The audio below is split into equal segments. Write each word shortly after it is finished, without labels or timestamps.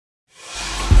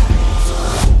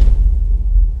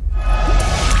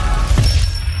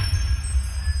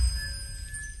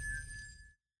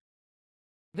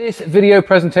this video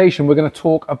presentation, we're going to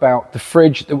talk about the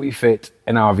fridge that we fit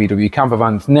in our VW camper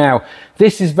vans. Now,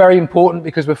 this is very important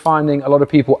because we're finding a lot of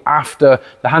people after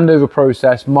the handover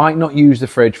process might not use the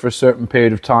fridge for a certain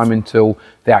period of time until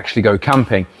they actually go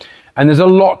camping. And there's a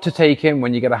lot to take in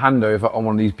when you get a handover on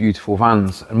one of these beautiful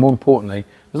vans. And more importantly,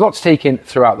 there's a lot to take in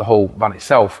throughout the whole van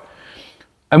itself.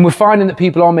 And we're finding that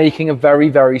people are making a very,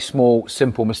 very small,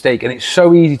 simple mistake. And it's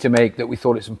so easy to make that we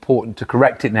thought it's important to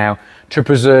correct it now to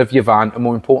preserve your van, and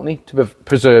more importantly, to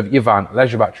preserve your van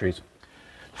leisure batteries.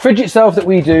 The fridge itself that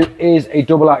we do is a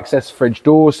double access fridge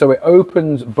door. So it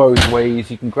opens both ways.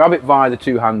 You can grab it via the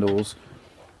two handles,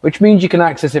 which means you can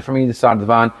access it from either side of the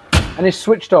van, and it's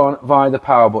switched on via the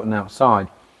power button outside.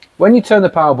 When you turn the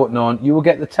power button on, you will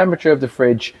get the temperature of the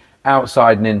fridge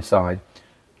outside and inside.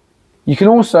 You can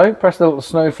also press the little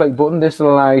snowflake button. This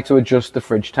will allow you to adjust the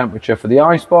fridge temperature for the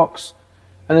ice box.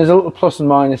 And there's a little plus and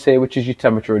minus here, which is your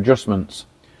temperature adjustments.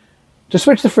 To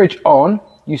switch the fridge on,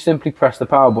 you simply press the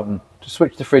power button. To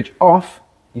switch the fridge off,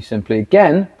 you simply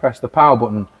again press the power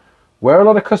button. Where a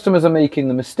lot of customers are making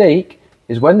the mistake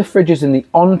is when the fridge is in the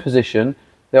on position,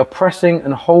 they are pressing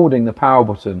and holding the power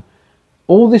button.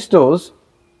 All this does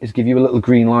is give you a little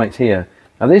green light here.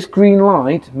 Now this green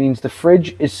light means the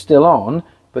fridge is still on,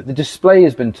 but the display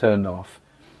has been turned off.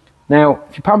 Now,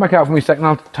 if you pan back out for me a second,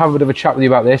 I'll have a bit of a chat with you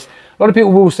about this. A lot of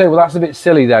people will say, well, that's a bit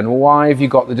silly then. Well, why have you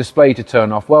got the display to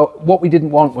turn off? Well, what we didn't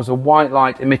want was a white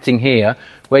light emitting here,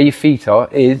 where your feet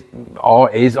is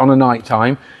on a night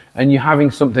time, and you're having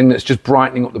something that's just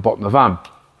brightening up the bottom of the van.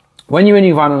 When you're in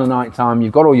your van on a night time,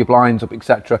 you've got all your blinds up,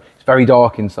 etc. It's very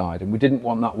dark inside, and we didn't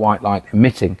want that white light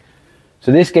emitting.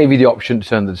 So this gave you the option to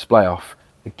turn the display off.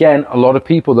 Again, a lot of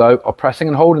people though are pressing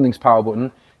and holding this power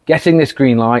button, getting this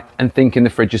green light and thinking the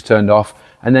fridge is turned off,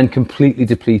 and then completely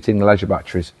depleting the leisure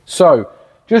batteries. So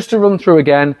just to run through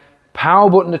again, power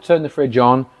button to turn the fridge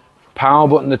on, power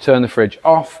button to turn the fridge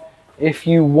off. If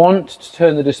you want to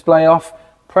turn the display off,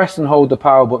 press and hold the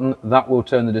power button, that will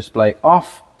turn the display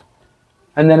off.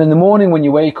 And then in the morning when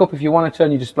you wake up, if you want to turn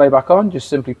your display back on, just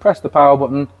simply press the power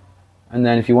button, and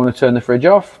then if you want to turn the fridge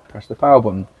off, press the power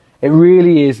button. It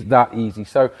really is that easy.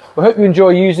 So we hope you enjoy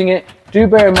using it. Do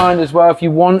bear in mind as well, if you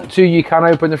want to, you can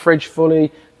open the fridge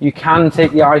fully. You can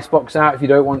take the ice box out if you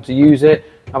don't want to use it.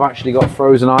 I've actually got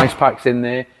frozen ice packs in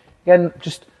there. Again,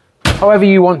 just however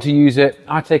you want to use it.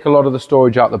 I take a lot of the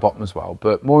storage out the bottom as well.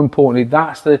 But more importantly,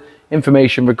 that's the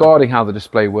information regarding how the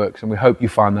display works, and we hope you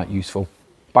find that useful.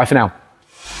 Bye for now.